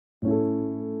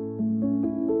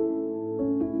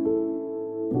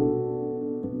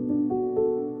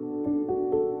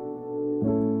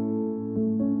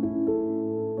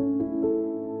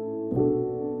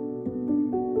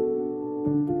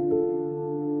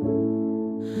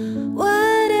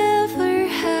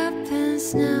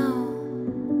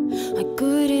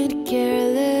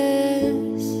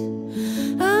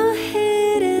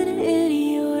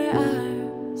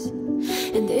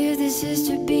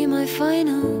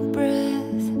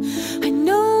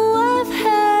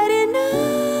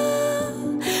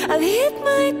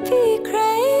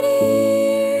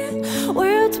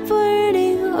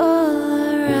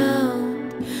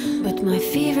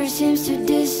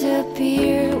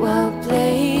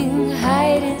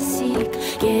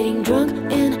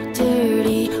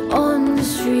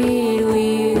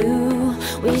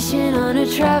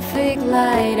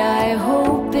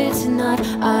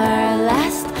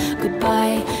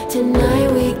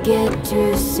get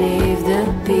to save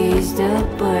the bees, the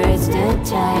birds, the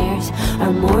tires.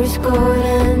 Our Morse code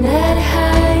and that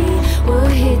high. We'll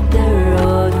hit the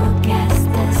road, we'll cast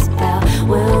the spell.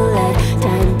 We'll let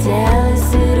time tell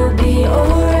us it'll be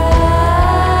alright.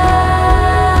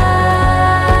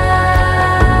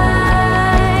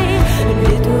 And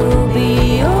it will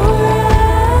be alright.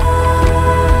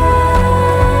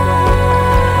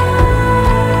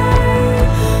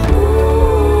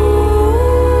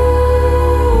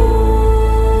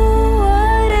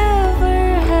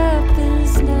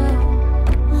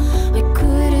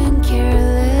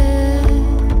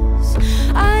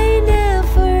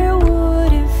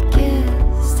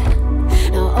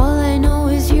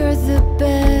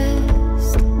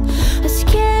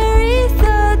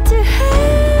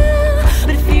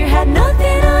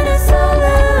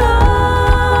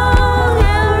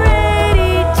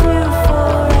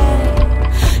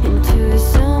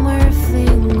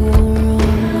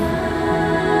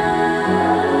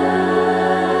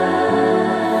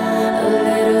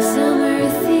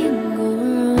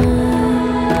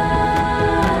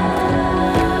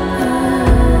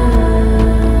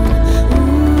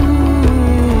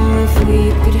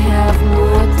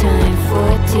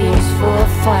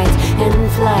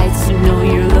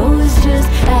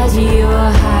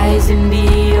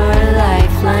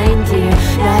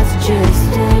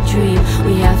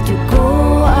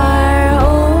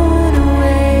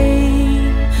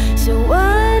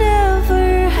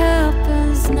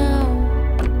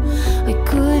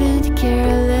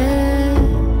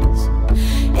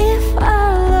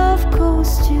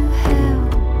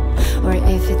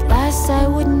 I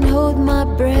wouldn't hold my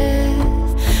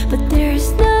breath, but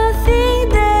there's nothing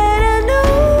that I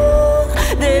know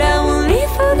that I will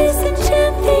leave for this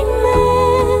enchanting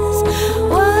mess.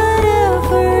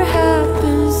 Whatever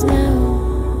happens now,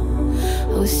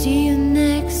 I'll see you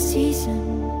next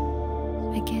season,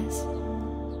 I guess.